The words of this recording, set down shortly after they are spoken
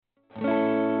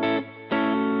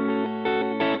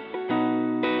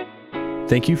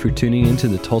Thank you for tuning into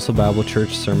the Tulsa Bible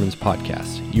Church Sermons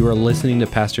podcast. You are listening to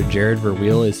Pastor Jared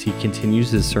Verweil as he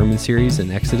continues his sermon series in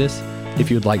Exodus.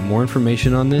 If you would like more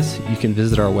information on this, you can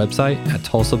visit our website at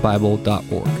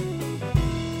tulsabible.org.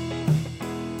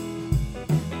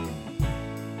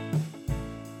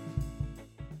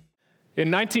 In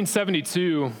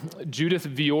 1972, Judith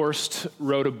Viorst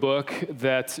wrote a book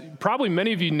that probably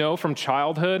many of you know from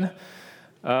childhood,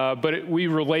 but we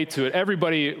relate to it.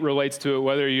 Everybody relates to it,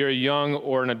 whether you're young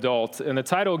or an adult. And the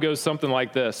title goes something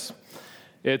like this.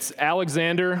 It's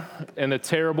Alexander and the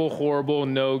Terrible, Horrible,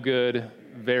 No Good,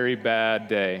 Very Bad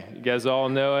Day. You guys all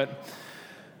know it.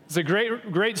 It's a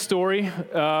great story.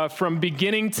 From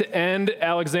beginning to end,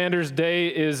 Alexander's day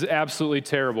is absolutely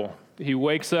terrible. He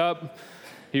wakes up.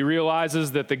 He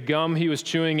realizes that the gum he was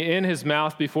chewing in his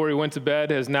mouth before he went to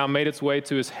bed has now made its way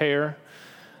to his hair.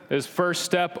 His first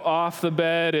step off the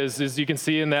bed is, as you can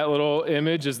see in that little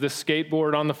image, is this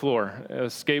skateboard on the floor. A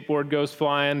skateboard goes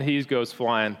flying, he goes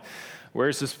flying.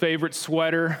 Wears his favorite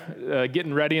sweater,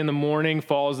 getting ready in the morning,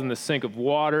 falls in the sink of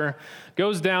water,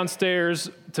 goes downstairs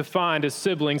to find his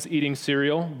siblings eating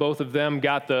cereal. Both of them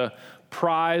got the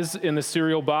prize in the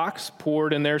cereal box,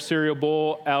 poured in their cereal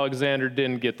bowl. Alexander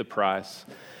didn't get the prize.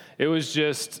 It was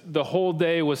just, the whole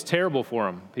day was terrible for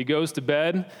him. He goes to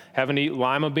bed, having to eat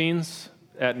lima beans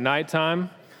at nighttime.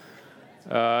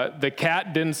 The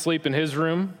cat didn't sleep in his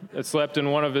room. It slept in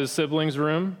one of his siblings'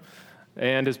 room.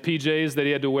 And his PJs that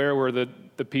he had to wear were the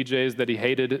PJs that he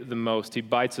hated the most. He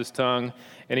bites his tongue.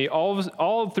 And he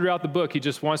all throughout the book, he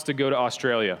just wants to go to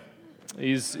Australia.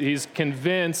 He's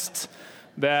convinced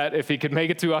that if he could make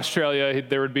it to Australia,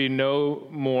 there would be no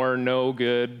more no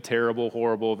good, terrible,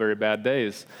 horrible, very bad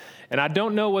days. And I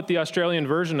don't know what the Australian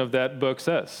version of that book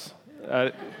says.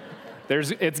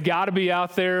 It's got to be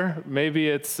out there. Maybe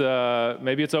it's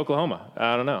Oklahoma.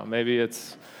 I don't know. Maybe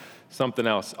it's something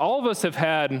else. All of us have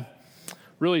had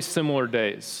really similar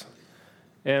days.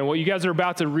 And what you guys are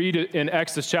about to read in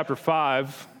Exodus chapter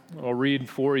 5, I'll read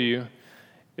for you,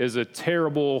 is a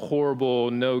terrible,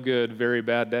 horrible, no good, very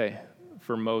bad day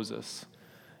for Moses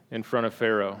in front of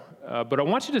Pharaoh. But I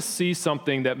want you to see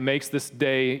something that makes this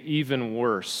day even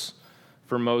worse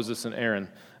for Moses and Aaron.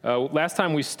 Last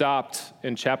time we stopped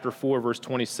in chapter 4, verse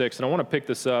 26, and I want to pick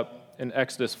this up in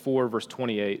Exodus 4, verse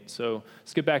 28. So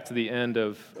let's get back to the end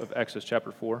of Exodus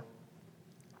chapter 4,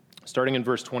 starting in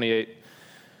verse 28.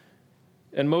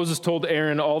 And Moses told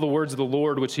Aaron all the words of the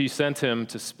Lord which he sent him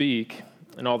to speak,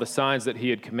 and all the signs that he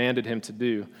had commanded him to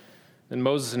do. Then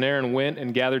Moses and Aaron went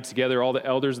and gathered together all the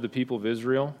elders of the people of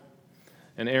Israel.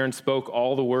 And Aaron spoke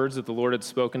all the words that the Lord had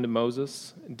spoken to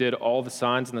Moses, did all the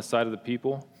signs in the sight of the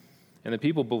people. And the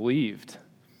people believed.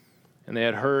 And they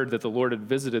had heard that the Lord had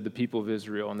visited the people of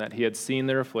Israel and that he had seen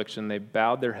their affliction. They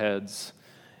bowed their heads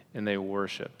and they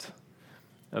worshiped.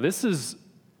 Now this is,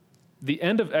 the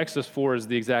end of Exodus 4 is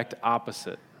the exact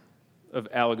opposite of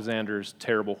Alexander's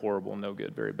terrible, horrible, no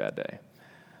good, very bad day.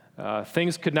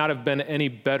 Things could not have been any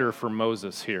better for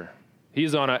Moses here.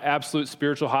 He's on an absolute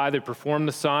spiritual high. They performed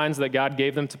the signs that God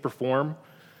gave them to perform.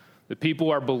 The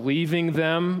people are believing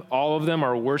them. All of them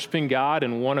are worshiping God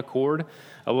in one accord.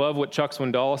 I love what Chuck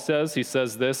Swindoll says. He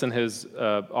says this in his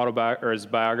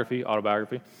biography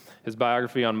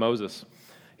on Moses.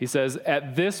 He says,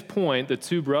 at this point, the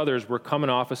two brothers were coming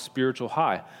off a spiritual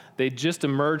high. They just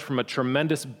emerged from a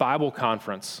tremendous Bible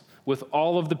conference with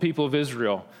all of the people of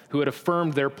Israel who had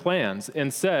affirmed their plans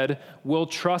and said, we'll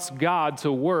trust God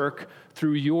to work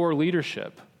through your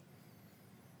leadership.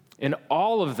 In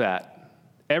all of that,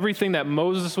 everything that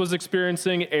Moses was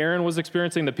experiencing, Aaron was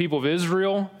experiencing, the people of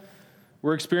Israel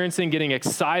were experiencing, getting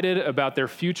excited about their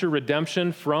future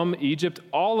redemption from Egypt,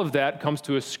 all of that comes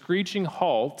to a screeching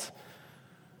halt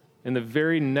in the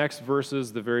very next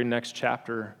verses, the very next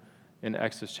chapter in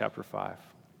Exodus chapter 5.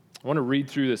 I want to read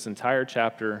through this entire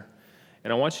chapter,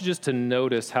 and I want you just to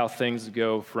notice how things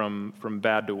go from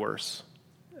bad to worse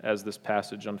as this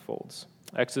passage unfolds.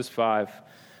 Exodus 5,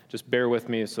 just bear with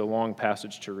me, it's a long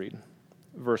passage to read.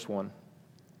 Verse 1.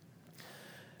 It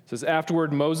says,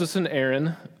 afterward Moses and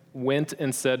Aaron went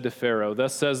and said to Pharaoh,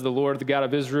 thus says the Lord, the God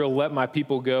of Israel, let my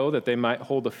people go, that they might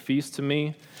hold a feast to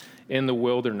me in the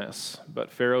wilderness.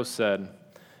 But Pharaoh said,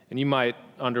 and you might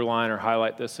underline or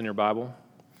highlight this in your Bible,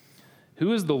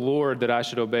 who is the Lord that I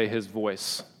should obey his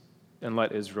voice and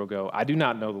let Israel go? I do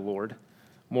not know the Lord.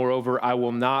 Moreover, I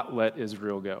will not let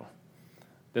Israel go.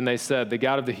 Then they said, the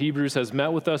God of the Hebrews has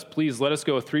met with us. Please let us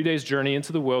go a 3 days journey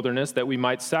into the wilderness that we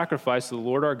might sacrifice to the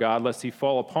Lord our God, lest he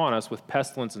fall upon us with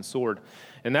pestilence and sword.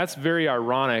 And that's very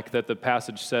ironic that the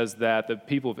passage says that the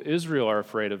people of Israel are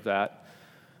afraid of that,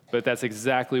 but that's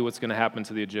exactly what's going to happen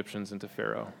to the Egyptians and to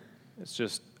Pharaoh. It's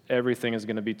just everything is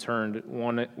going to be turned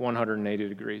 180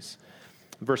 degrees.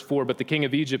 Verse 4, but the king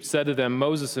of Egypt said to them,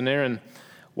 Moses and Aaron,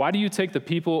 why do you take the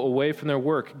people away from their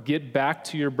work? Get back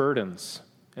to your burdens.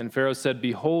 And Pharaoh said,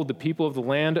 behold, the people of the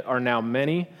land are now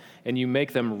many, and you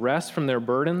make them rest from their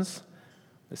burdens.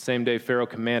 The same day Pharaoh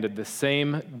commanded the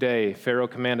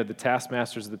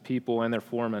taskmasters of the people and their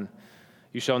foremen,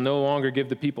 you shall no longer give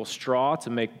the people straw to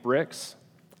make bricks.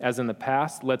 As in the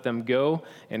past, let them go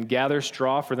and gather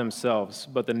straw for themselves.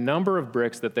 But the number of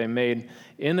bricks that they made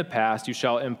in the past you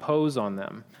shall impose on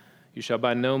them. You shall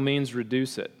by no means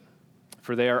reduce it,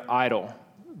 for they are idle.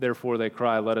 Therefore they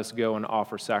cry, let us go and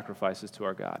offer sacrifices to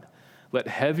our God. Let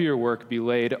heavier work be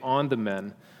laid on the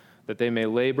men, that they may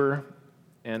labor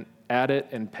and at it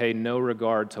and pay no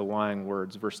regard to lying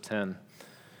words. Verse 10.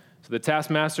 So the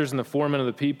taskmasters and the foremen of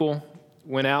the people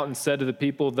went out and said to the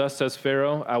people, thus says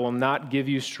Pharaoh, I will not give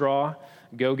you straw.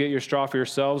 Go get your straw for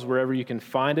yourselves wherever you can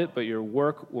find it, but your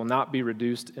work will not be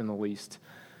reduced in the least.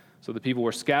 So the people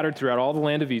were scattered throughout all the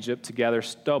land of Egypt to gather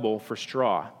stubble for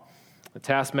straw. The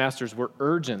taskmasters were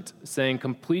urgent, saying,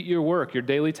 complete your work, your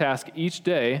daily task each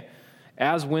day,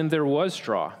 as when there was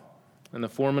straw. And the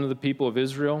foremen of the people of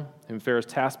Israel, whom Pharaoh's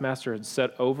taskmaster had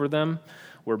set over them,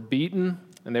 were beaten.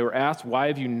 And they were asked, why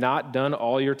have you not done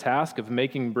all your task of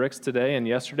making bricks today and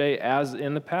yesterday as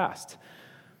in the past?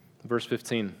 Verse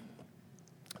 15.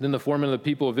 Then the foreman of the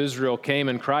people of Israel came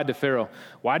and cried to Pharaoh,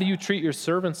 why do you treat your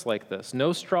servants like this?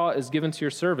 No straw is given to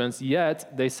your servants,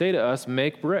 yet they say to us,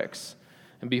 make bricks.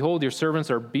 And behold, your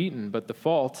servants are beaten, but the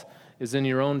fault is in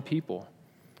your own people.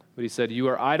 But he said, you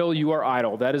are idle, you are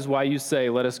idle. That is why you say,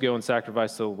 let us go and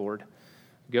sacrifice to the Lord.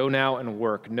 Go now and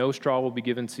work. No straw will be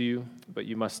given to you, but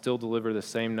you must still deliver the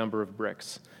same number of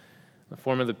bricks. The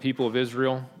foreman of the people of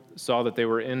Israel saw that they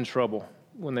were in trouble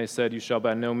when they said, you shall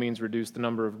by no means reduce the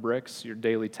number of bricks, your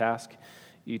daily task,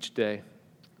 each day.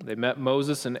 They met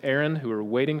Moses and Aaron, who were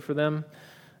waiting for them,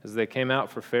 as they came out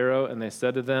for Pharaoh, and they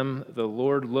said to them, the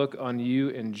Lord look on you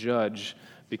and judge,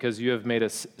 because you have made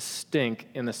us stink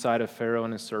in the sight of Pharaoh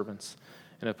and his servants,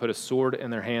 and have put a sword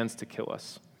in their hands to kill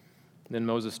us. Then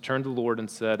Moses turned to the Lord and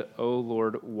said, O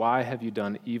Lord, why have you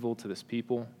done evil to this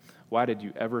people? Why did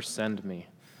you ever send me?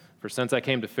 For since I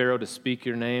came to Pharaoh to speak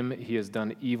your name, he has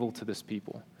done evil to this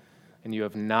people, and you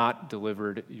have not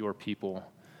delivered your people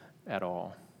at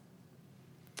all.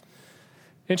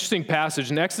 Interesting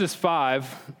passage. In Exodus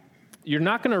 5, you're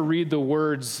not going to read the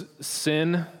words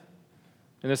sin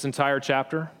in this entire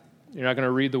chapter. You're not going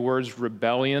to read the words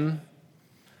rebellion.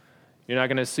 You're not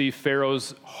going to see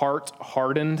Pharaoh's heart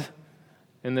hardened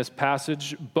in this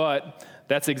passage, but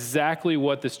that's exactly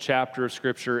what this chapter of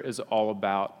Scripture is all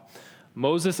about.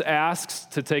 Moses asks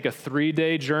to take a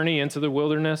 3-day journey into the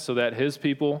wilderness so that his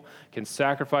people can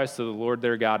sacrifice to the Lord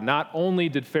their God. Not only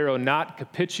did Pharaoh not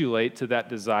capitulate to that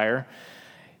desire,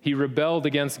 he rebelled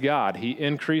against God. He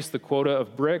increased the quota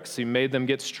of bricks, he made them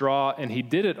get straw, and he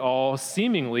did it all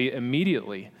seemingly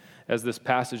immediately as this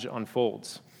passage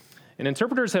unfolds. And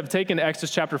interpreters have taken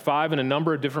Exodus chapter 5 in a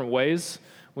number of different ways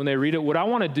when they read it. What I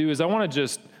want to do is I want to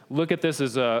just look at this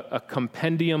as a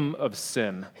compendium of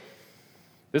sin.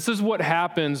 This is what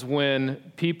happens when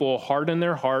people harden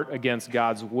their heart against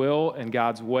God's will and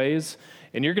God's ways.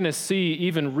 And you're going to see,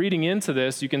 even reading into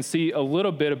this, you can see a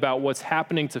little bit about what's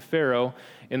happening to Pharaoh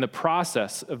in the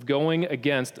process of going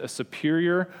against a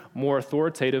superior, more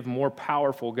authoritative, more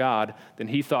powerful God than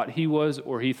he thought he was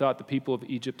or he thought the people of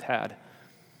Egypt had.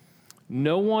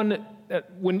 No one,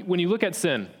 when you look at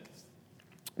sin,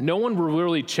 no one will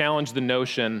really challenge the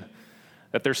notion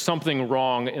that there's something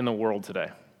wrong in the world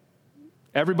today.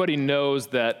 Everybody knows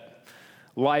that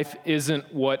life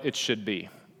isn't what it should be.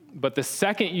 But the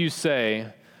second you say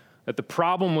that the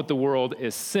problem with the world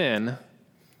is sin,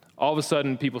 all of a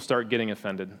sudden people start getting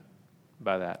offended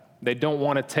by that. They don't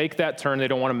want to take that turn. They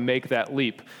don't want to make that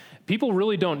leap. People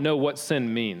really don't know what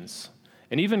sin means.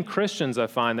 And even Christians, I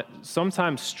find, that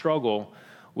sometimes struggle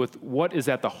with what is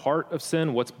at the heart of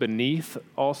sin, what's beneath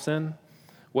all sin,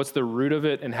 what's the root of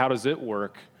it, and how does it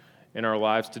work in our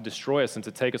lives to destroy us and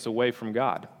to take us away from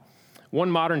God. One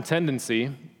modern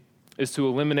tendency is to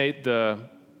eliminate the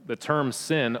term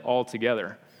sin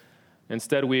altogether.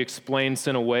 Instead, we explain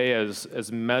sin away as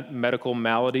medical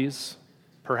maladies,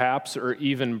 perhaps, or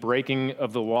even breaking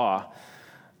of the law.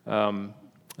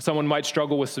 Someone might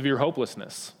struggle with severe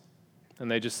hopelessness,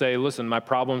 and they just say, listen, my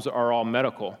problems are all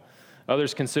medical.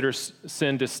 Others consider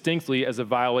sin distinctly as a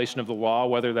violation of the law,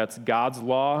 whether that's God's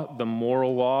law, the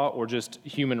moral law, or just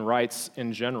human rights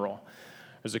in general.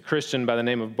 There's a Christian by the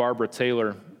name of Barbara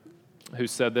Taylor who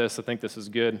said this. I think this is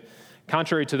good.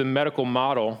 Contrary to the medical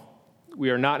model, we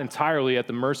are not entirely at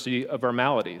the mercy of our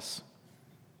maladies.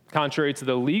 Contrary to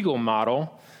the legal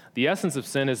model, The essence of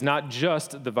sin is not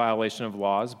just the violation of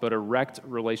laws, but a wrecked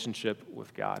relationship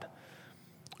with God.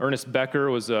 Ernest Becker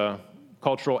was a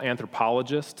cultural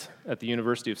anthropologist at the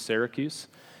University of Syracuse.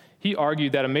 He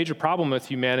argued that a major problem with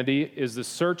humanity is the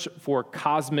search for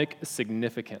cosmic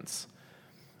significance.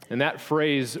 And that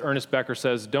phrase, Ernest Becker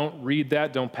says, don't read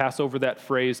that, don't pass over that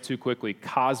phrase too quickly.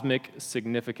 Cosmic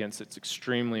significance, it's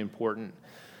extremely important.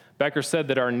 Becker said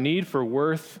that our need for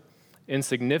worth and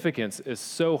significance is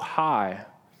so high,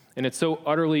 and it's so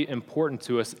utterly important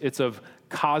to us, it's of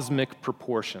cosmic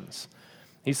proportions.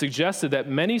 He suggested that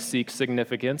many seek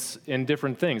significance in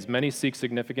different things. Many seek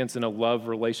significance in a love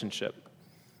relationship.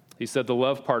 He said the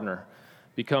love partner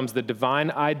becomes the divine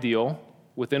ideal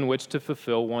within which to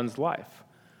fulfill one's life.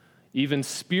 Even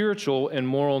spiritual and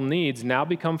moral needs now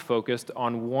become focused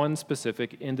on one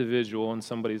specific individual in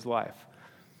somebody's life.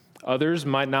 Others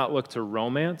might not look to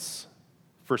romance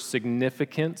for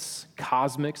significance,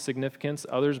 cosmic significance.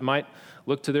 Others might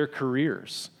look to their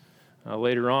careers.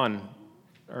 Later on,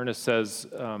 Ernest says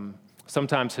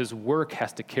sometimes his work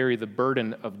has to carry the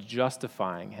burden of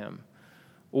justifying him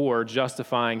or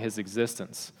justifying his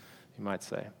existence, you might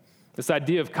say. This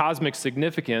idea of cosmic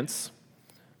significance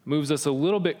moves us a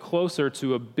little bit closer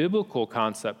to a biblical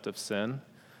concept of sin,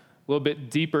 a little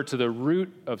bit deeper to the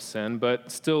root of sin,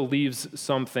 but still leaves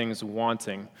some things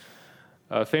wanting.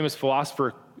 Famous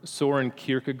philosopher Soren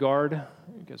Kierkegaard,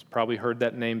 you guys probably heard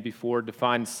that name before,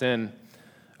 defined sin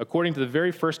according to the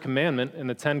very first commandment in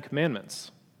the 10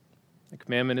 Commandments. The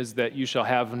commandment is that you shall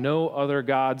have no other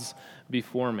gods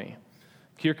before me.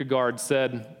 Kierkegaard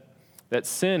said that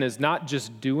sin is not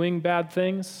just doing bad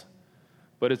things,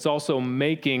 but it's also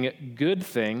making good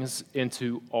things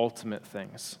into ultimate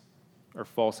things, or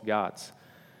false gods.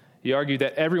 He argued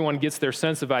that everyone gets their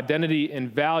sense of identity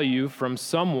and value from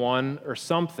someone or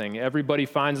something. Everybody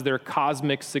finds their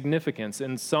cosmic significance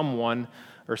in someone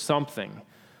or something.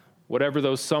 Whatever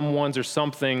those someones or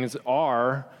somethings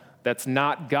are, that's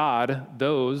not God,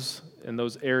 those, in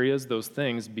those areas, those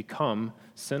things become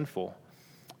sinful.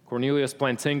 Cornelius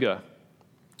Plantinga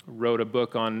wrote a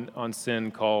book on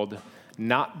sin called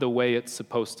Not the Way It's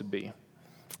Supposed to Be.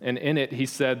 And in it, he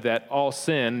said that all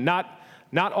sin, not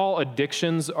all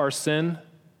addictions are sin,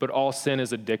 but all sin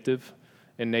is addictive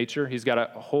in nature. He's got a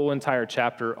whole entire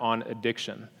chapter on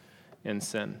addiction and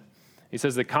sin. He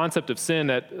says the concept of sin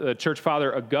that Church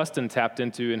Father Augustine tapped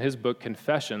into in his book,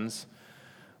 Confessions,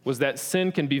 was that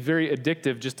sin can be very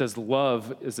addictive just as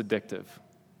love is addictive.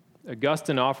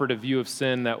 Augustine offered a view of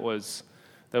sin that was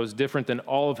different than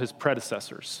all of his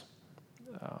predecessors.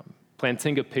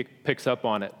 Plantinga picks up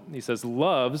on it. He says,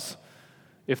 loves,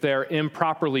 if they are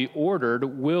improperly ordered,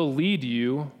 will lead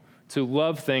you to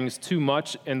love things too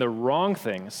much and the wrong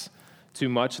things too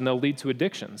much, and they'll lead to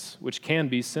addictions, which can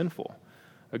be sinful.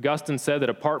 Augustine said that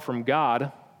apart from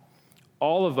God,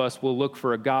 all of us will look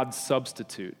for a God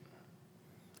substitute.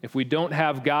 If we don't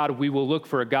have God, we will look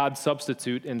for a God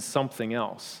substitute in something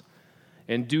else.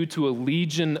 And due to a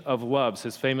legion of loves,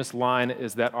 his famous line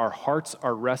is that our hearts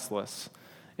are restless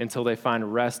until they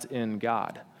find rest in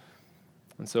God.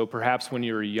 And so perhaps when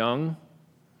you're young,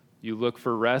 you look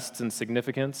for rest and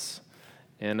significance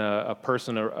in a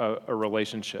person or a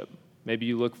relationship. Maybe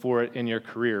you look for it in your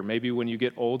career. Maybe when you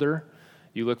get older,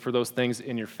 you look for those things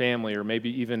in your family or maybe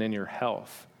even in your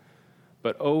health.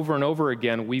 But over and over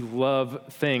again, we love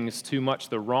things too much,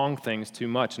 the wrong things too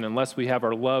much. And unless we have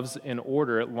our loves in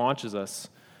order, it launches us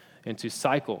into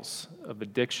cycles of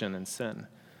addiction and sin.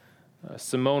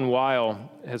 Simone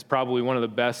Weil has probably one of the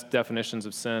best definitions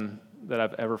of sin that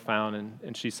I've ever found,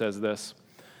 and she says this: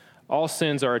 all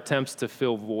sins are attempts to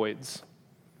fill voids.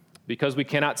 Because we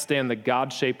cannot stand the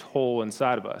God-shaped hole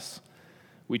inside of us,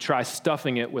 we try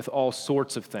stuffing it with all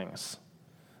sorts of things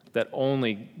that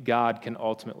only God can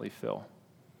ultimately fill.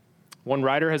 One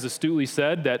writer has astutely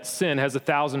said that sin has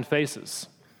 1,000 faces.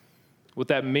 What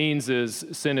that means is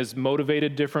sin is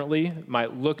motivated differently, it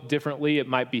might look differently, it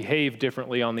might behave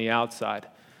differently on the outside,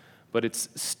 but it's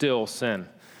still sin.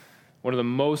 One of the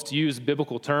most used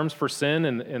biblical terms for sin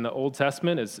in the Old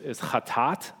Testament is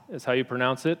chatat, is how you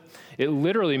pronounce it. It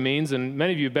literally means, and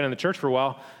many of you have been in the church for a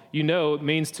while, you know it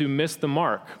means to miss the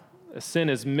mark. A sin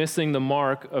is missing the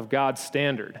mark of God's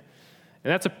standard.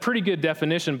 And that's a pretty good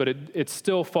definition, but it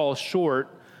still falls short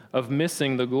of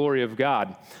missing the glory of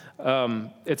God.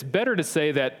 It's better to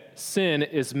say that sin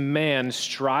is man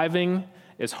striving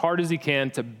as hard as he can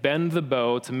to bend the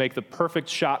bow to make the perfect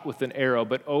shot with an arrow,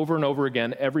 but over and over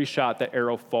again, every shot, that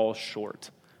arrow falls short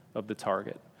of the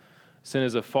target. Sin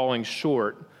is a falling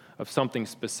short of something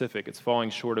specific. It's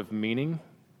falling short of meaning.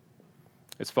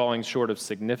 It's falling short of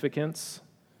significance.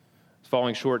 It's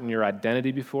falling short in your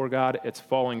identity before God. It's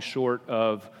falling short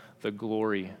of the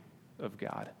glory of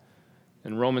God.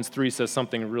 And Romans 3 says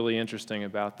something really interesting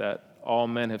about that. All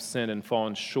men have sinned and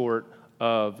fallen short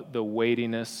of the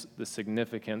weightiness, the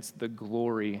significance, the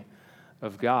glory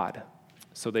of God.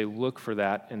 So they look for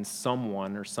that in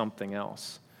someone or something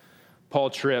else. Paul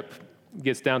Tripp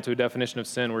gets down to a definition of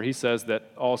sin where he says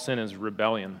that all sin is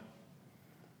rebellion.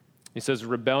 He says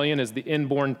rebellion is the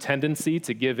inborn tendency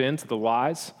to give in to the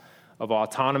lies of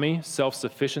autonomy,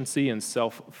 self-sufficiency, and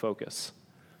self-focus.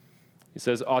 He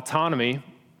says autonomy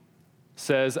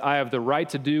says I have the right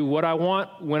to do what I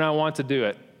want when I want to do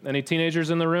it. Any teenagers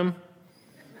in the room?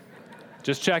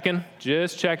 Just checking.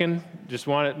 Just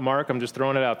want it, Mark, I'm just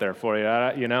throwing it out there for you.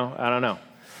 I don't know.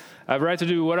 I have a right to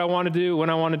do what I want to do when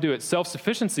I want to do it.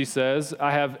 Self-sufficiency says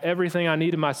I have everything I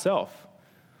need in myself.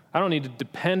 I don't need to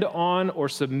depend on or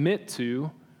submit to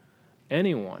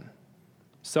anyone.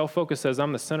 Self-focus says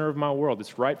I'm the center of my world.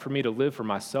 It's right for me to live for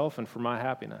myself and for my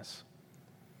happiness.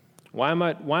 Why am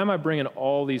I bringing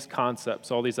all these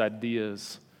concepts, all these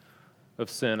ideas of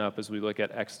sin up as we look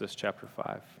at Exodus chapter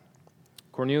 5?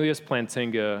 Cornelius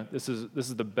Plantinga, this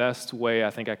is the best way I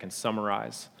think I can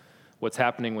summarize what's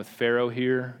happening with Pharaoh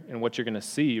here and what you're going to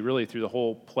see really through the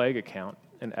whole plague account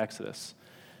in Exodus.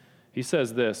 He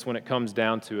says this when it comes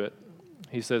down to it.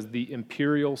 He says, the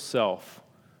imperial self,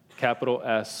 capital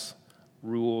S,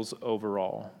 rules over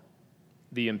all.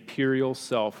 The imperial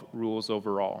self rules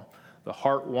over all. The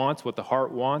heart wants what the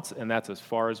heart wants, and that's as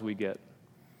far as we get.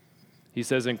 He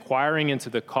says, inquiring into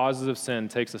the causes of sin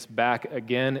takes us back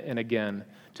again and again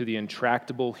to the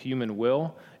intractable human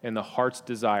will and the heart's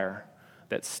desire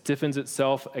that stiffens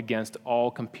itself against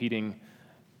all competing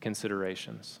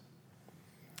considerations.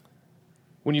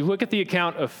 When you look at the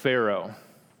account of Pharaoh,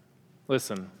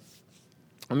 listen,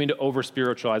 I don't mean to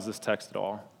over-spiritualize this text at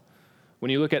all. When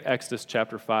you look at Exodus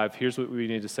chapter 5, here's what we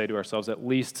need to say to ourselves, at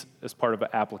least as part of an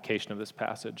application of this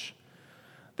passage.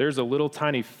 There's a little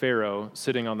tiny Pharaoh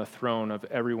sitting on the throne of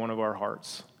every one of our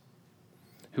hearts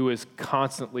who is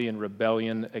constantly in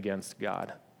rebellion against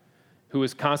God, who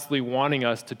is constantly wanting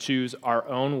us to choose our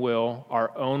own will,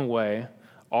 our own way,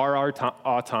 our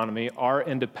autonomy, our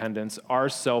independence, our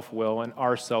self-will, and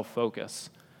our self-focus.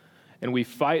 And we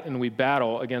fight and we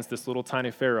battle against this little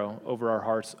tiny Pharaoh over our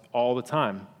hearts all the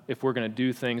time if we're going to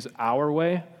do things our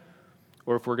way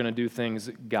or if we're going to do things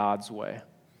God's way.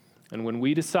 And when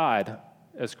we decide,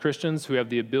 as Christians who have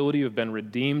the ability to have been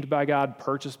redeemed by God,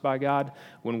 purchased by God,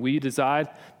 when we decide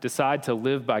to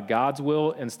live by God's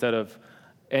will instead of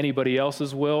anybody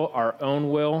else's will, our own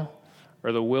will,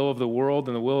 or the will of the world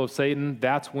and the will of Satan,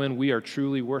 that's when we are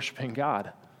truly worshiping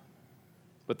God.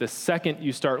 But the second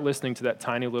you start listening to that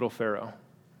tiny little Pharaoh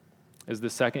is the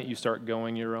second you start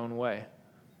going your own way,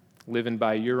 living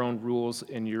by your own rules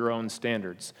and your own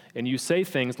standards. And you say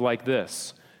things like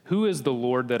this, who is the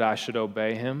Lord that I should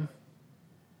obey him?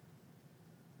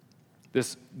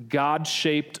 This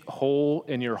God-shaped hole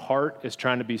in your heart is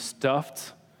trying to be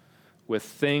stuffed with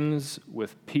things,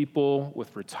 with people,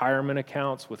 with retirement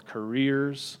accounts, with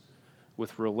careers,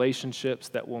 with relationships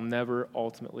that will never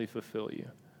ultimately fulfill you.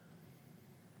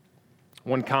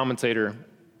 One commentator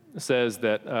says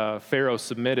that Pharaoh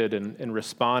submitted and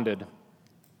responded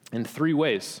in 3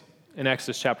 ways in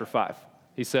Exodus chapter 5.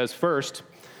 He says, first,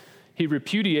 he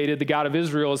repudiated the God of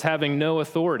Israel as having no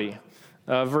authority.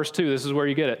 Verse 2, this is where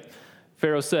you get it.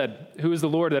 Pharaoh said, who is the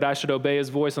Lord that I should obey his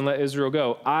voice and let Israel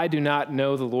go? I do not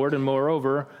know the Lord, and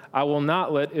moreover, I will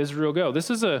not let Israel go. This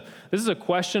is a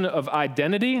question of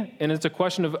identity, and it's a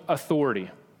question of authority.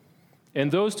 And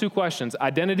those 2 questions,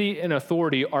 identity and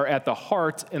authority, are at the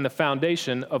heart and the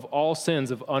foundation of all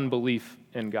sins of unbelief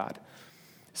in God.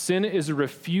 Sin is a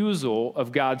refusal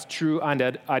of God's true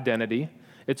identity.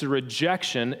 It's a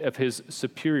rejection of his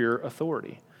superior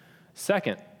authority.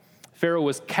 Second, Pharaoh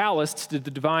was calloused to the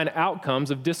divine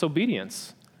outcomes of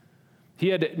disobedience. He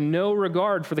had no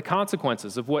regard for the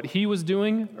consequences of what he was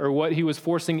doing or what he was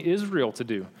forcing Israel to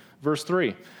do. Verse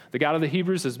 3, the God of the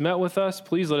Hebrews has met with us.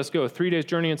 Please let us go a 3 days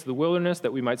journey into the wilderness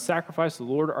that we might sacrifice the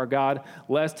Lord our God,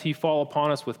 lest he fall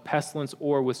upon us with pestilence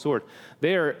or with sword.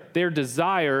 Their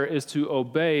desire is to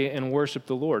obey and worship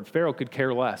the Lord. Pharaoh could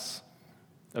care less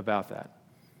about that.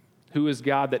 Who is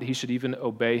God that he should even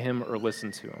obey him or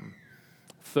listen to him?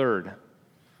 Third,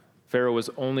 Pharaoh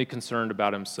was only concerned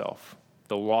about himself,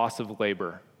 the loss of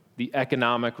labor, the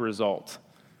economic result,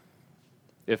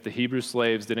 if the Hebrew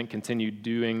slaves didn't continue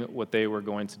doing what they were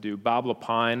going to do. Bob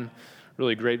Lapine,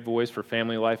 really great voice for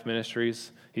Family Life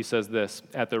Ministries, he says this,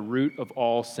 at the root of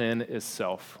all sin is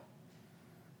self.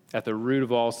 At the root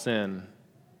of all sin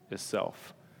is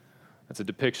self. That's a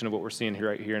depiction of what we're seeing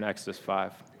right here in Exodus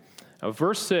 5. Now,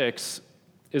 verse 6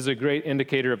 is a great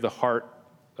indicator of the heart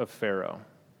of Pharaoh,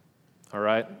 all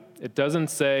right? It doesn't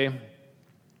say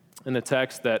in the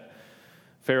text that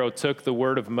Pharaoh took the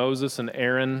word of Moses and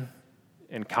Aaron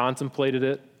and contemplated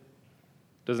it.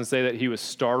 It doesn't say that he was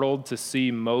startled to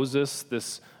see Moses,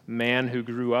 this man who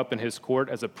grew up in his court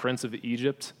as a prince of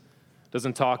Egypt. It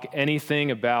doesn't talk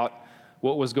anything about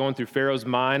what was going through Pharaoh's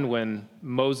mind when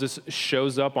Moses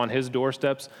shows up on his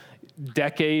doorsteps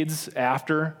decades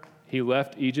after he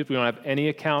left Egypt. We don't have any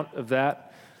account of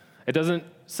that. It doesn't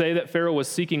say that Pharaoh was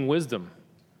seeking wisdom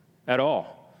at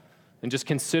all. And just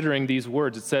considering these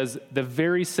words, it says the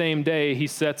very same day he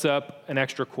sets up an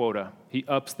extra quota. He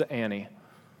ups the ante.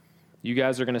 You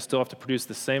guys are going to still have to produce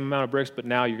the same amount of bricks, but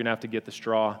now you're going to have to get the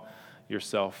straw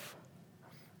yourself.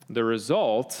 The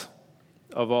result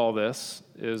of all this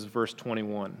is verse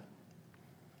 21.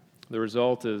 The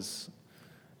result is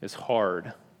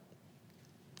hard.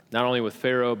 Not only with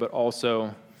Pharaoh, but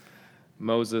also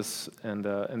Moses and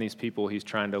these people he's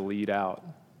trying to lead out.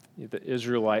 The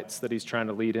Israelites that he's trying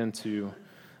to lead into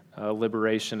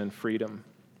liberation and freedom.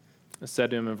 It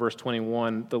said to him in verse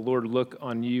 21, "The Lord look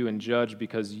on you and judge,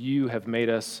 because you have made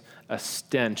us a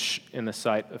stench in the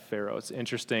sight of Pharaoh." It's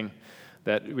interesting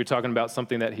that we're talking about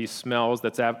something that he smells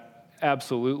that's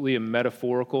absolutely a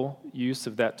metaphorical use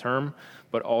of that term,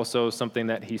 but also something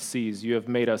that he sees. You have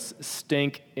made us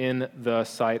stink in the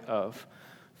sight of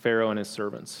Pharaoh and his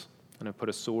servants, and have put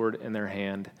a sword in their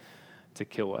hand to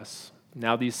kill us.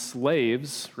 Now these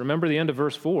slaves, remember the end of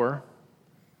verse 4,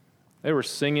 they were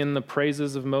singing the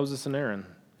praises of Moses and Aaron.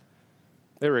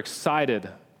 They were excited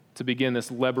to begin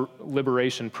this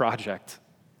liberation project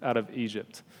out of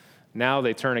Egypt. Now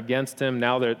they turn against him.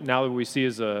 Now that we see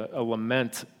is a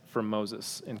lament from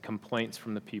Moses and complaints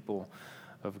from the people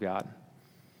of God.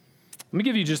 Let me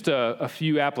give you just a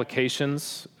few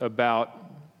applications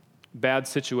about bad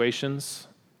situations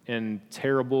in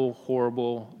terrible,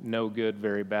 horrible, no good,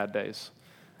 very bad days.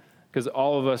 Because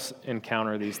all of us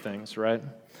encounter these things, right?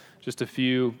 Just a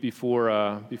few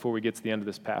before we get to the end of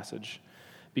this passage.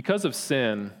 Because of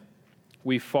sin,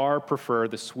 we far prefer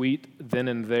the sweet then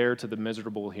and there to the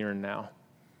miserable here and now.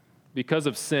 Because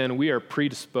of sin, we are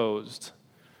predisposed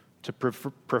to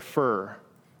prefer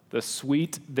the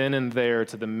sweet then and there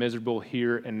to the miserable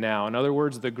here and now. In other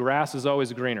words, the grass is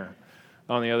always greener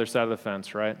on the other side of the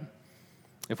fence, right?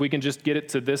 If we can just get it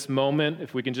to this moment,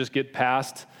 if we can just get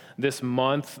past this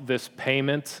month, this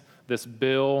payment, this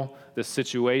bill, this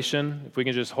situation, if we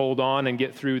can just hold on and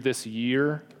get through this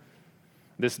year,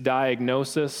 this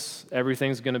diagnosis,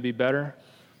 everything's going to be better.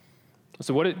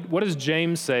 So what does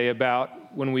James say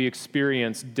about when we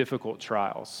experience difficult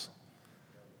trials?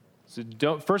 So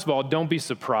first of all, don't be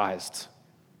surprised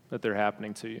that they're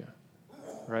happening to you,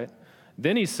 right?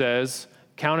 Then he says,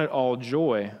 count it all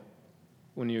joy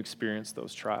when you experience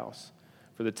those trials.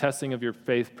 For the testing of your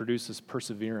faith produces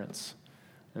perseverance.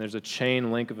 And there's a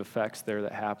chain link of effects there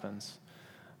that happens.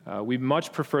 We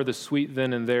much prefer the sweet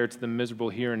then and there to the miserable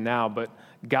here and now, but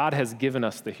God has given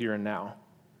us the here and now.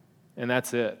 And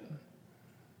that's it.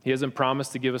 He hasn't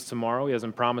promised to give us tomorrow. He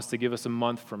hasn't promised to give us a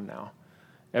month from now.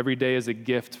 Every day is a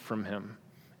gift from him.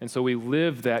 And so we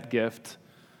live that gift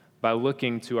by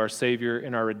looking to our Savior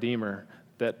and our Redeemer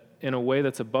that in a way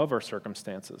that's above our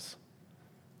circumstances.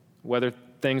 Whether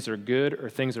things are good or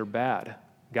things are bad,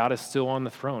 God is still on the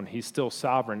throne. He's still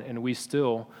sovereign, and we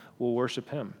still will worship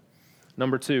him.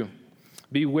 Number 2,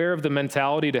 beware of the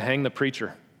mentality to hang the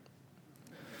preacher.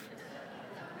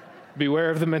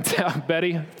 Beware of the mentality.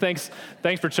 Betty, thanks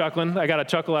for chuckling. I got a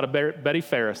chuckle out of Betty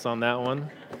Ferris on that one.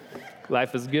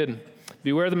 Life is good.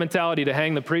 Beware the mentality to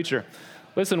hang the preacher.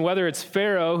 Listen, whether it's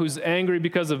Pharaoh, who's angry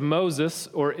because of Moses,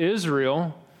 or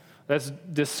Israel, that's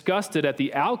disgusted at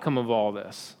the outcome of all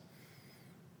this.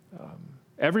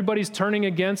 Everybody's turning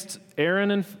against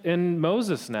Aaron and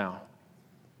Moses now.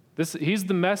 He's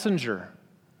the messenger.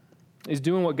 He's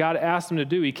doing what God asked him to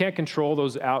do. He can't control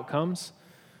those outcomes.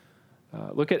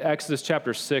 Look at Exodus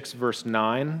chapter 6, verse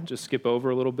 9. Just skip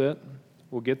over a little bit.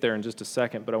 We'll get there in just a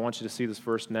second, but I want you to see this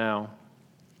verse now.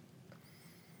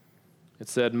 It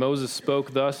said, Moses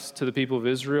spoke thus to the people of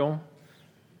Israel,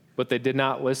 but they did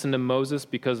not listen to Moses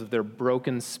because of their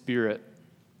broken spirit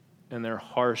and their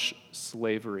harsh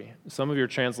slavery. Some of your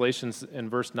translations in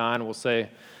verse 9 will say,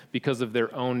 because of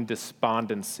their own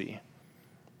despondency.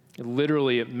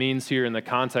 Literally, it means here in the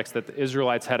context that the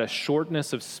Israelites had a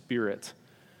shortness of spirit.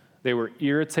 They were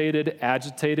irritated,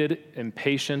 agitated,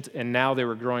 impatient, and now they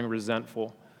were growing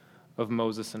resentful of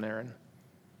Moses and Aaron.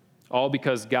 All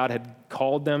because God had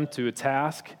called them to a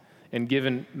task and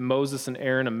given Moses and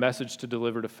Aaron a message to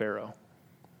deliver to Pharaoh.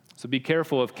 So be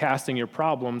careful of casting your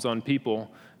problems on people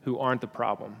who aren't the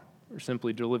problem or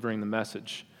simply delivering the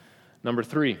message. Number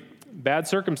 3, bad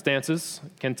circumstances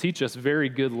can teach us very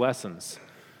good lessons.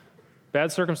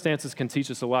 Bad circumstances can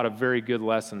teach us a lot of very good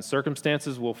lessons.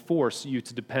 Circumstances will force you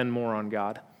to depend more on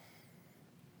God.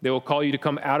 They will call you to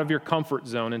come out of your comfort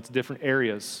zone into different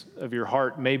areas of your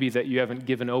heart, maybe that you haven't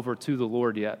given over to the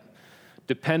Lord yet.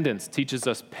 Dependence teaches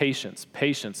us patience.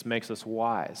 Patience makes us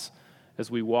wise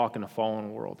as we walk in a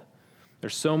fallen world.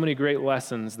 There's so many great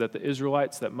lessons that the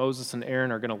Israelites, that Moses and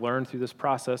Aaron are going to learn through this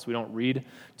process. We don't read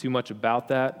too much about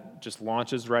that. It just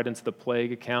launches right into the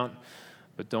plague account,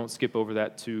 but don't skip over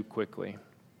that too quickly.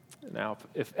 Now,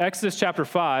 if Exodus chapter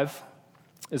 5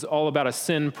 is all about a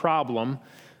sin problem,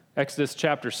 Exodus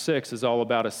chapter 6 is all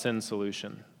about a sin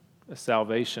solution, a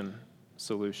salvation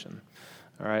solution.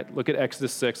 All right, look at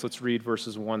Exodus 6. Let's read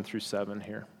verses 1 through 7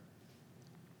 here.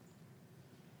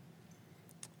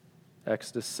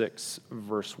 Exodus 6,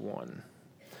 verse 1.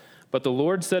 But the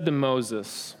Lord said to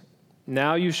Moses,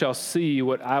 "Now you shall see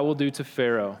what I will do to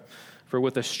Pharaoh, for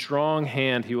with a strong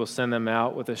hand he will send them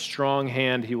out, with a strong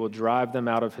hand he will drive them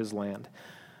out of his land."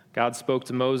 God spoke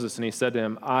to Moses, and he said to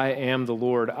him, "I am the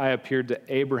Lord. I appeared to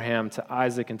Abraham, to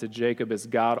Isaac, and to Jacob as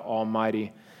God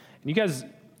Almighty." And you guys,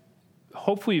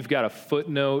 hopefully you've got a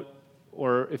footnote,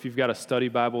 or if you've got a study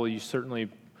Bible, you certainly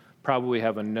probably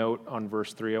have a note on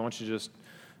verse 3. I want you to just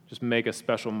make a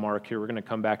special mark here. We're going to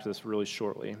come back to this really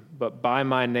shortly. But by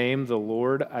my name, the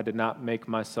Lord, I did not make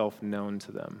myself known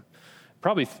to them.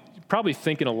 Probably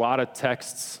thinking a lot of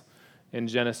texts in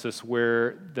Genesis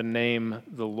where the name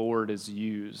the Lord is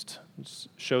used. It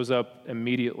shows up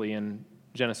immediately in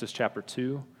Genesis chapter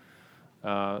 2.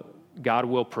 God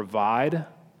will provide.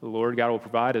 The Lord God will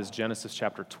provide is Genesis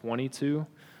chapter 22.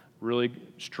 Really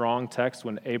strong text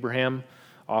when Abraham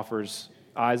offers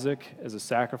Isaac as a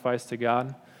sacrifice to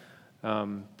God.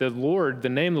 The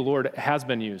name the Lord has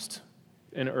been used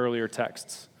in earlier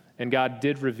texts, and God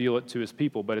did reveal it to his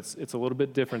people, but it's a little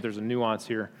bit different. There's a nuance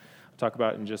here. I'll talk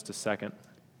about it in just a second.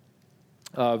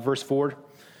 Verse 4,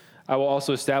 I will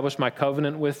also establish my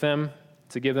covenant with them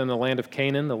to give them the land of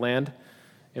Canaan, the land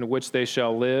in which they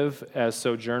shall live as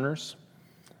sojourners.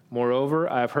 Moreover,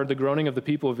 I have heard the groaning of the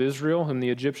people of Israel, whom the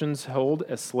Egyptians hold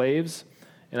as slaves,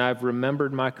 and I have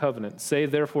remembered my covenant. Say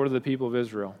therefore to the people of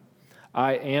Israel,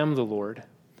 I am the Lord.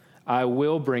 I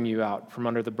will bring you out from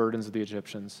under the burdens of the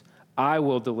Egyptians. I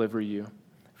will deliver you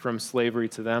from slavery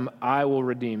to them. I will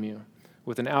redeem you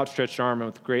with an outstretched arm and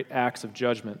with great acts of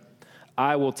judgment.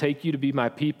 I will take you to be my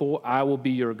people. I will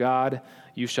be your God.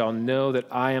 You shall know that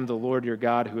I am the Lord your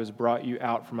God who has brought you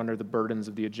out from under the burdens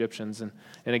of the Egyptians. And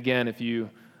again, if you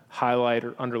highlight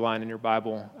or underline in your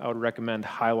Bible, I would recommend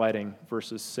highlighting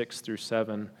verses 6 through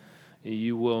 7.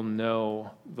 You will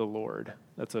know the Lord.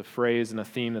 That's a phrase and a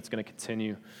theme that's going to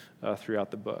continue throughout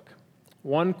the book.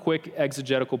 One quick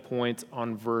exegetical point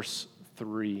on verse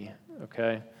 3,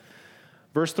 okay?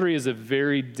 Verse 3 is a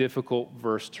very difficult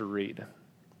verse to read.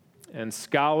 And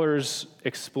scholars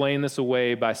explain this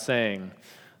away by saying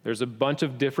there's a bunch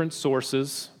of different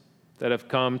sources that have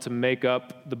come to make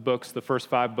up the first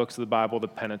 5 books of the Bible, the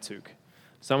Pentateuch.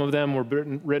 Some of them were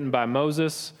written by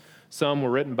Moses. Some were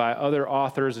written by other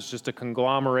authors. It's just a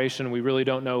conglomeration. We really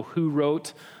don't know who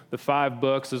wrote the 5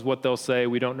 books, is what they'll say.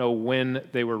 We don't know when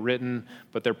they were written,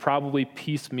 but they're probably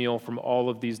piecemeal from all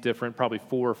of these different, probably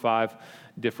 4 or 5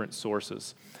 different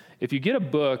sources. If you get a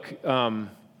book,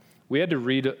 we had to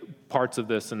read parts of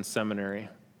this in seminary,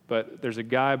 but there's a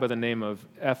guy by the name of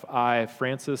F.I.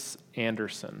 Francis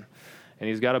Anderson, and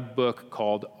he's got a book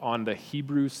called On the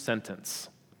Hebrew Sentence.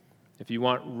 If you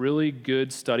want really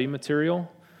good study material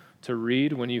to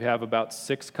read when you have about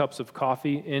 6 cups of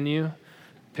coffee in you,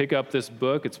 pick up this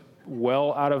book. It's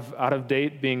well out of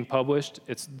date being published.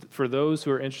 It's for those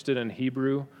who are interested in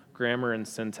Hebrew grammar and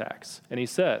syntax. And he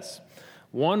says,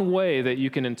 one way that you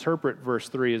can interpret verse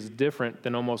 3 is different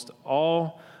than almost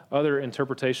all other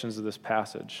interpretations of this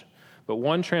passage. But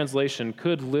one translation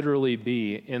could literally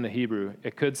be in the Hebrew.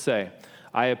 It could say,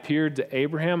 I appeared to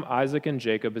Abraham, Isaac, and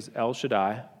Jacob as El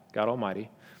Shaddai, God Almighty,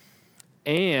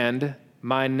 and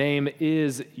my name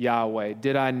is Yahweh.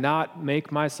 Did I not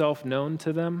make myself known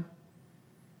to them?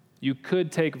 You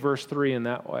could take verse 3 in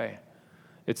that way.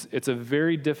 It's a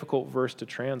very difficult verse to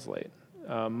translate.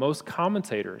 Most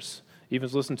commentators, even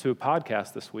listened to a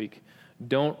podcast this week,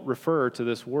 don't refer to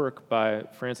this work by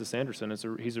Francis Anderson.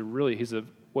 He's a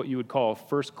what you would call a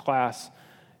first-class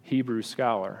Hebrew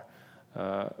scholar,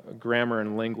 grammar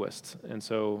and linguist. And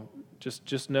so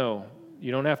just know,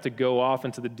 you don't have to go off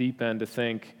into the deep end to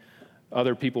think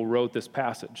other people wrote this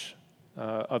passage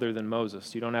other than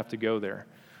Moses. You don't have to go there.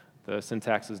 The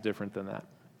syntax is different than that.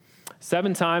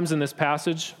 7 times in this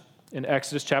passage, in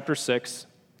Exodus chapter 6,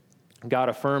 God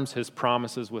affirms his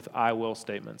promises with I will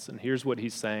statements. And here's what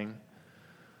he's saying.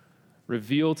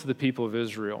 Reveal to the people of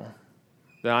Israel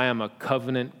that I am a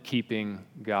covenant-keeping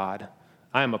God.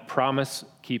 I am a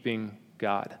promise-keeping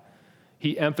God.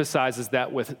 He emphasizes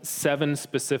that with 7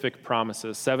 specific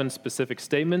promises, 7 specific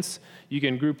statements. You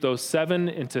can group those 7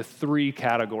 into 3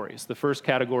 categories. The first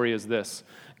category is this: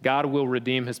 God will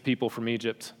redeem his people from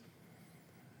Egypt.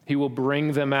 He will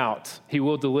bring them out. He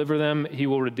will deliver them. He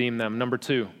will redeem them. Number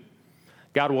 2,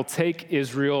 God will take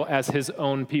Israel as his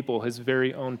own people, his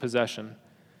very own possession.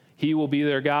 He will be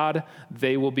their God.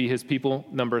 They will be his people.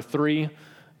 Number 3,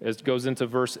 as it goes into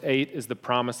verse 8, is the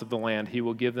promise of the land. He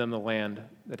will give them the land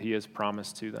that he has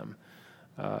promised to them.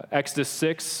 Exodus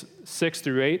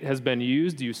 6:6-8 has been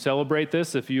used. You celebrate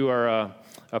this. If you are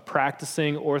a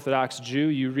practicing Orthodox Jew,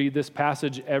 you read this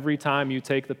passage every time you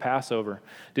take the Passover.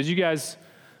 Did you guys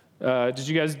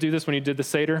do this when you did the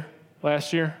Seder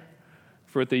last year?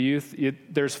 For the youth,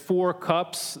 there's 4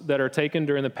 cups that are taken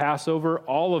during the Passover.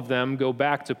 All of them go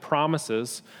back to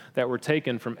promises that were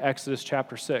taken from Exodus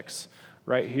chapter 6,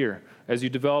 right here. As you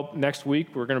develop next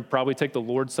week, we're going to probably take the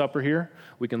Lord's Supper here.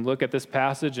 We can look at this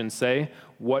passage and say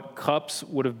what cups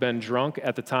would have been drunk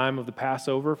at the time of the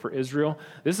Passover for Israel.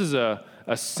 This is a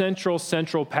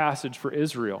central passage for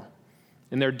Israel.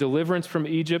 In their deliverance from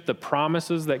Egypt, the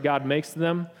promises that God makes to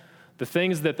them, the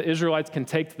things that the Israelites can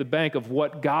take to the bank of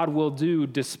what God will do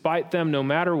despite them, no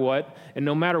matter what, and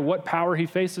no matter what power he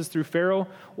faces through Pharaoh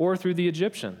or through the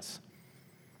Egyptians.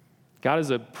 God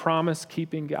is a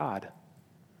promise-keeping God.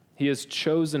 He has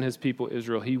chosen his people,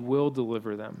 Israel. He will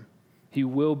deliver them. He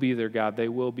will be their God. They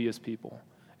will be his people.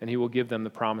 And he will give them the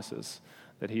promises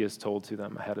that he has told to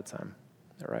them ahead of time.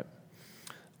 All right.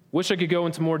 Wish I could go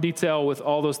into more detail with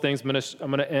all those things. I'm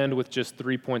going to end with just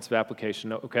 3 points of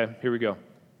application. Okay, here we go.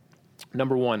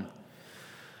 Number 1,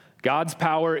 God's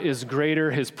power is greater,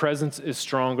 his presence is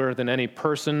stronger than any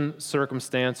person,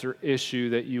 circumstance, or issue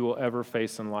that you will ever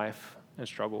face in life and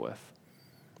struggle with.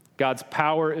 God's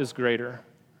power is greater.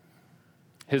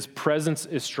 His presence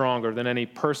is stronger than any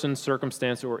person,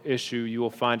 circumstance, or issue you will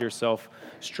find yourself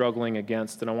struggling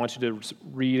against. And I want you to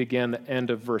read again the end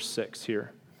of verse 6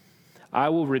 here. I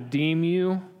will redeem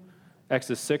you,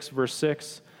 Exodus 6, verse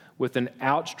 6, with an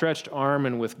outstretched arm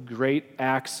and with great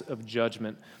acts of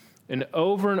judgment. And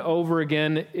over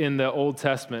again in the Old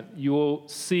Testament, you will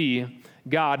see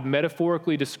God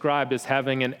metaphorically described as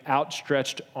having an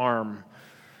outstretched arm.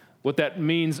 What that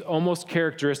means almost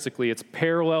characteristically, it's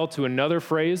parallel to another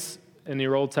phrase in the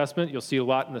Old Testament. You'll see a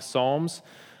lot in the Psalms,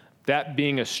 that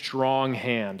being a strong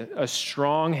hand. A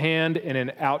strong hand and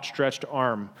an outstretched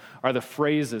arm are the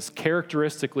phrases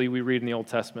characteristically we read in the Old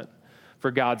Testament for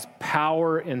God's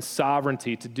power and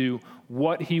sovereignty to do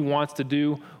what he wants to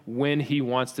do when he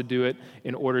wants to do it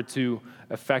in order to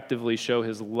effectively show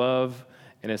his love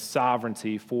and his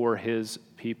sovereignty for his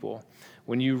people.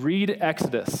 When you read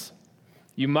Exodus,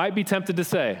 you might be tempted to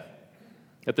say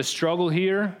that the struggle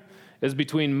here is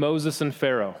between Moses and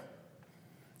Pharaoh.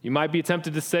 You might be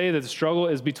tempted to say that the struggle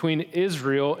is between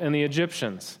Israel and the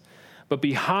Egyptians. But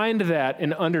behind that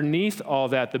and underneath all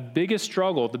that, the biggest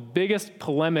struggle, the biggest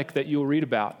polemic that you'll read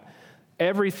about,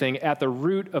 everything at the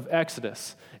root of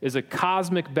Exodus is a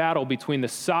cosmic battle between the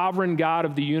sovereign God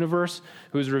of the universe,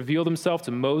 who has revealed himself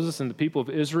to Moses and the people of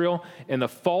Israel, and the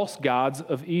false gods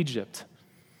of Egypt.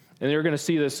 And they're going to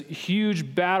see this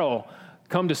huge battle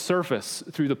come to surface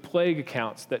through the plague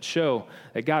accounts that show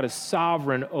that God is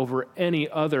sovereign over any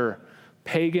other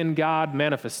pagan god,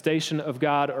 manifestation of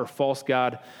God, or false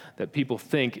god that people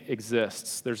think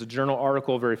exists. There's a journal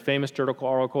article, a very famous journal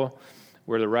article,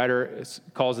 where the writer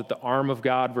calls it the arm of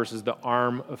God versus the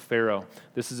arm of Pharaoh.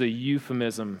 This is a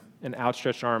euphemism. An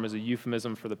outstretched arm is a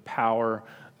euphemism for the power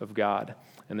of God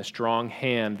and the strong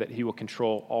hand that he will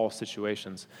control all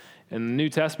situations. In the New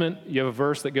Testament, you have a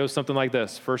verse that goes something like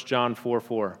this, 1 John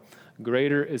 4:4.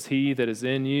 Greater is he that is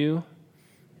in you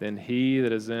than he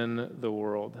that is in the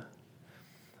world.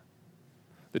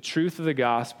 The truth of the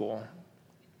gospel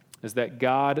is that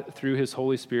God, through his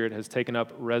Holy Spirit, has taken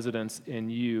up residence in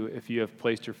you if you have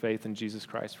placed your faith in Jesus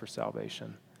Christ for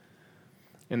salvation.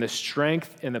 And the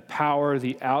strength and the power,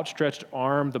 the outstretched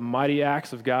arm, the mighty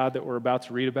acts of God that we're about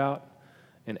to read about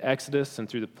in Exodus and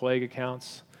through the plague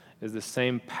accounts is the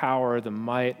same power, the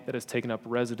might that has taken up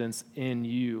residence in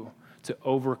you to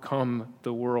overcome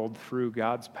the world through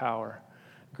God's power.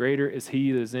 Greater is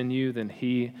he that is in you than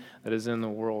he that is in the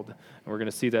world. And we're going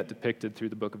to see that depicted through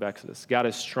the book of Exodus. God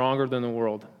is stronger than the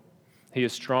world. He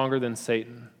is stronger than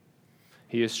Satan.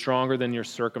 He is stronger than your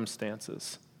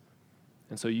circumstances.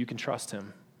 And so you can trust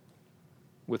him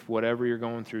with whatever you're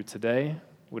going through today,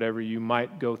 whatever you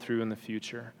might go through in the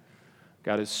future.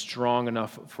 God is strong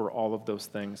enough for all of those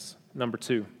things. Number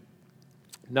 2,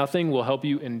 nothing will help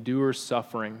you endure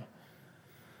suffering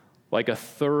like a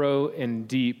thorough and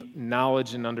deep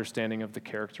knowledge and understanding of the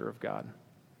character of God.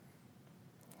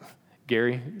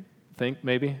 Gary, think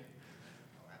maybe?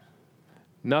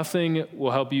 Nothing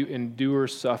will help you endure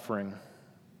suffering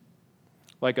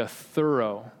like a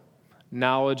thorough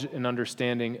knowledge and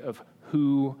understanding of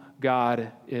who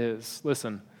God is.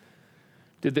 Listen,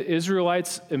 did the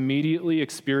Israelites immediately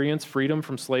experience freedom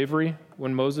from slavery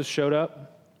when Moses showed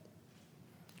up?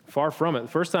 Far from it. The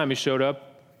first time he showed up,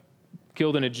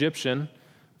 killed an Egyptian.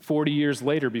 40 years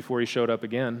later before he showed up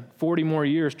again. 40 more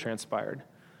years transpired.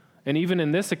 And even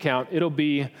in this account, it'll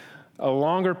be a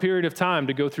longer period of time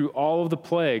to go through all of the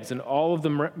plagues and all of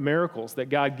the miracles that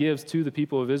God gives to the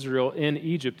people of Israel in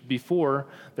Egypt before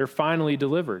they're finally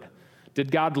delivered.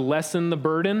 Did God lessen the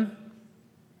burden?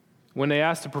 When they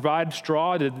asked to provide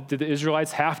straw, did the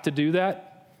Israelites have to do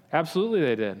that? Absolutely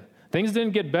they did. Things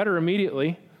didn't get better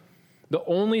immediately. The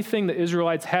only thing the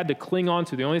Israelites had to cling on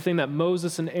to, the only thing that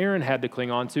Moses and Aaron had to cling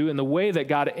on to, and the way that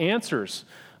God answers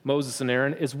Moses and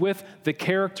Aaron is with the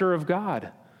character of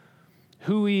God,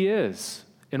 who he is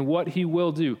and what he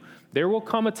will do. There will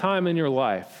come a time in your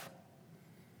life,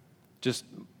 just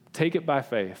take it by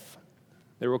faith.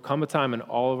 There will come a time in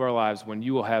all of our lives when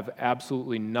you will have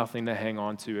absolutely nothing to hang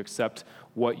on to except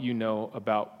what you know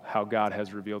about how God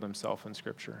has revealed himself in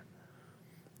Scripture.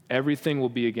 Everything will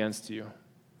be against you.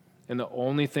 And the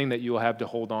only thing that you will have to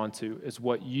hold on to is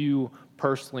what you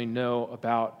personally know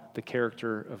about the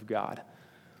character of God.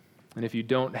 And if you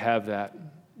don't have that,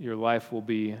 your life will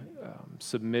be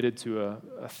submitted to a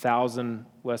 1,000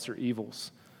 lesser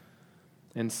evils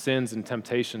and sins and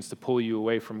temptations to pull you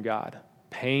away from God.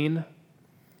 Pain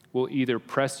will either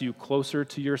press you closer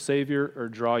to your Savior or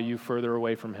draw you further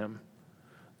away from him.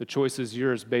 The choice is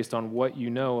yours based on what you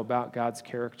know about God's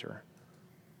character.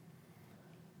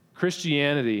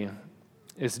 Christianity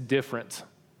is different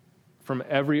from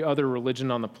every other religion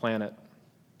on the planet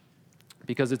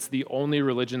because it's the only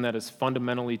religion that is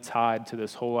fundamentally tied to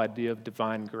this whole idea of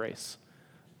divine grace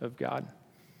of God.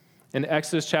 In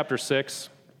Exodus chapter 6,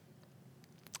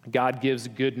 God gives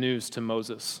good news to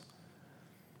Moses.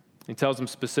 He tells him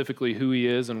specifically who he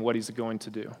is and what he's going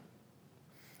to do.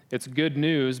 It's good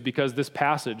news because this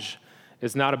passage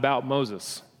is not about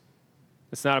Moses.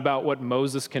 It's not about what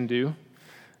Moses can do.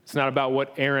 It's not about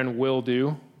what Aaron will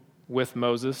do with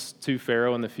Moses to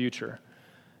Pharaoh in the future.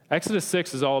 Exodus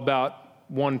 6 is all about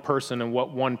one person and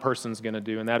what one person's going to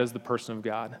do, and that is the person of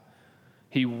God.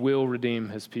 He will redeem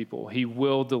his people. He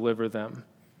will deliver them.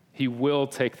 He will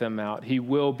take them out. He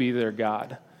will be their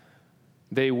God.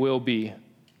 They will be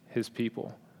his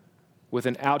people. With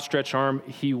an outstretched arm,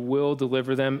 he will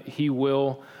deliver them. He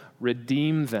will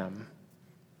redeem them.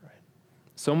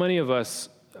 So many of us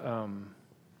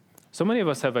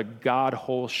have a God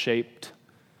hole shaped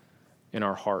in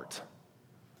our heart.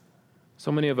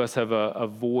 So many of us have a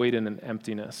void and an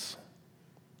emptiness.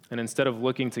 And instead of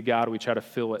looking to God, we try to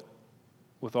fill it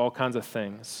with all kinds of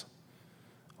things,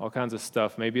 all kinds of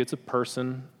stuff. Maybe it's a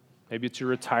person, maybe it's your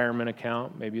retirement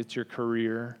account, maybe it's your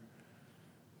career.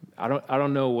 I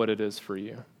don't know what it is for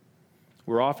you.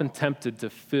 We're often tempted to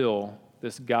fill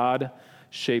this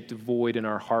God-shaped void in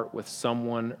our heart with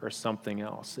someone or something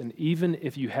else. And even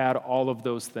if you had all of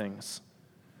those things,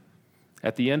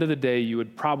 at the end of the day, you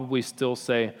would probably still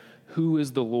say, who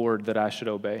is the Lord that I should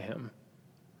obey him?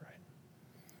 Right?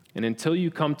 And until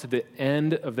you come to the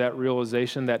end of that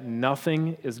realization that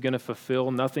nothing is going to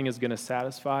fulfill, nothing is going to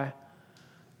satisfy,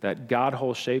 that God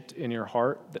hole shaped in your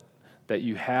heart that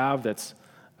you have that's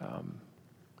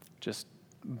just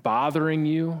bothering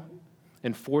you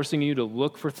and forcing you to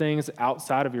look for things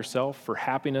outside of yourself for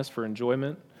happiness, for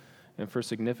enjoyment, and for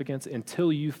significance,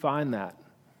 until you find that,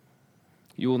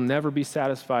 you will never be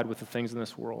satisfied with the things in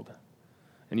this world.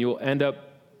 And you will end up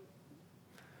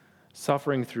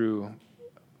suffering through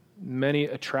many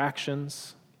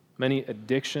attractions, many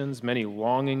addictions, many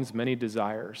longings, many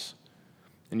desires.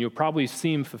 And you'll probably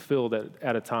seem fulfilled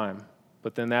at a time,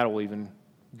 but then that will even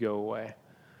go away.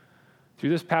 Through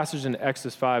this passage in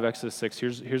Exodus 5, Exodus 6,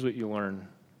 here's what you learn.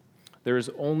 There is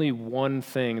only one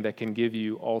thing that can give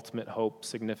you ultimate hope,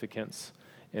 significance,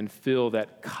 and fill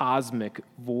that cosmic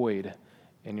void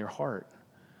in your heart.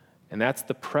 And that's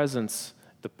the presence,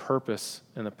 the purpose,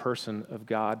 and the person of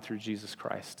God through Jesus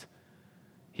Christ.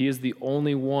 He is the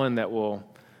only one that will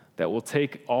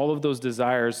take all of those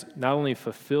desires, not only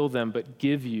fulfill them, but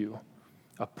give you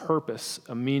a purpose,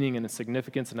 a meaning, and a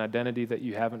significance and identity that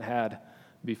you haven't had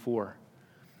before.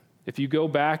 If you go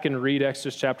back and read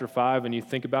Exodus chapter 5 and you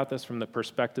think about this from the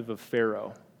perspective of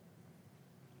Pharaoh,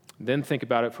 Then think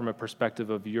about it from a perspective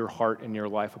of your heart and your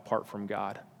life apart from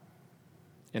God.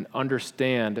 And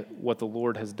understand what the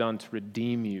Lord has done to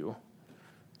redeem you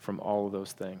from all of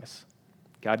those things.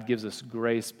 God gives us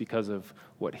grace because of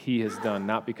what he has done,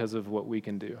 not because of what we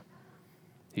can do.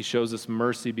 He shows us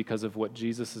mercy because of what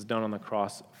Jesus has done on the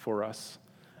cross for us.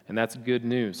 And that's good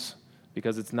news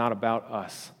because it's not about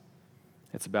us.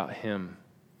 It's about him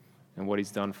and what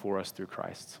he's done for us through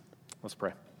Christ. Let's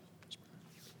pray.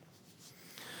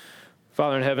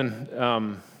 Father in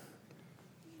heaven,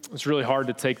 it's really hard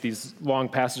to take these long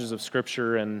passages of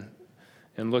Scripture and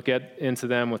look into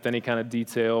them with any kind of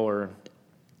detail or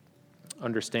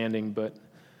understanding. But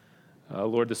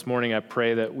Lord, this morning I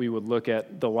pray that we would look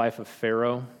at the life of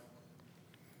Pharaoh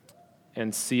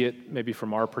and see it maybe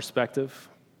from our perspective.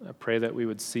 I pray that we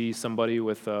would see somebody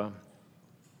with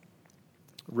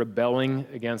rebelling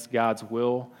against God's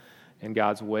will and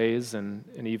God's ways, and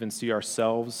even see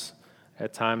ourselves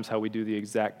at times how we do the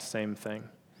exact same thing.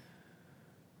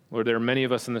 Lord, there are many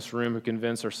of us in this room who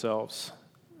convince ourselves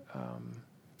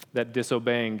that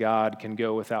disobeying God can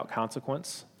go without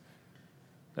consequence,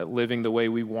 that living the way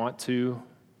we want to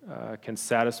can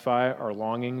satisfy our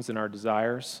longings and our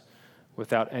desires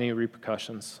without any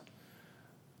repercussions.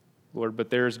 Lord, but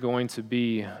there's going to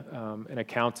be an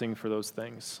accounting for those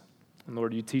things. And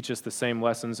Lord, you teach us the same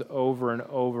lessons over and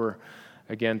over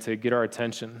again to get our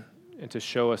attention and to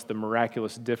show us the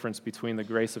miraculous difference between the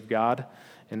grace of God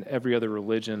and every other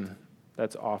religion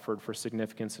that's offered for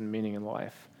significance and meaning in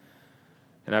life.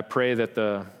 And I pray that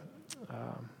the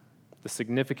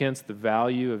significance, the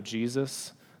value of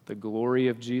Jesus, the glory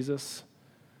of Jesus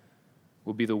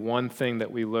will be the one thing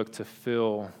that we look to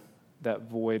fill that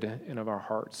void in of our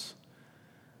hearts.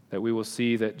 That we will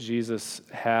see that Jesus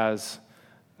has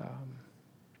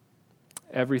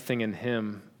everything in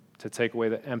him to take away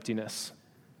the emptiness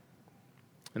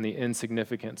and the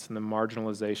insignificance and the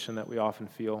marginalization that we often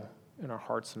feel in our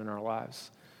hearts and in our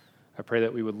lives. I pray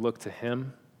that we would look to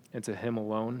him and to him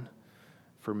alone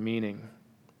for meaning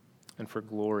and for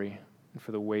glory and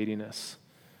for the weightiness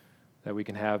that we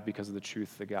can have because of the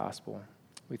truth of the gospel.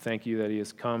 We thank you that he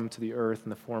has come to the earth in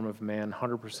the form of man,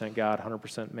 100% God,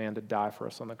 100% man, to die for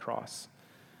us on the cross.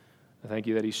 I thank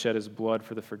you that he shed his blood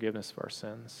for the forgiveness of our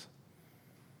sins.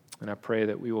 And I pray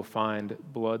that we will find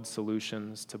blood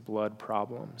solutions to blood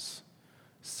problems,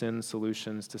 sin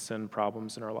solutions to sin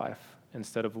problems in our life,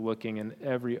 instead of looking in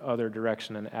every other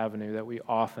direction and avenue that we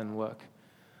often look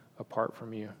apart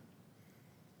from you.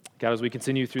 God, as we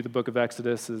continue through the book of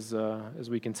Exodus, as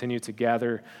we continue to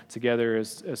gather together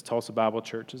as Tulsa Bible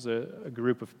Church, as a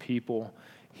group of people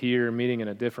here meeting in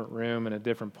a different room, in a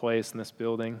different place in this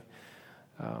building,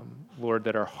 Lord,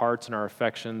 that our hearts and our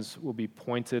affections will be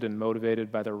pointed and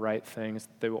motivated by the right things.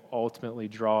 They will ultimately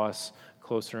draw us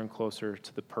closer and closer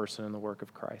to the person and the work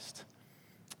of Christ.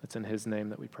 It's in his name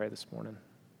that we pray this morning.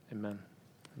 Amen.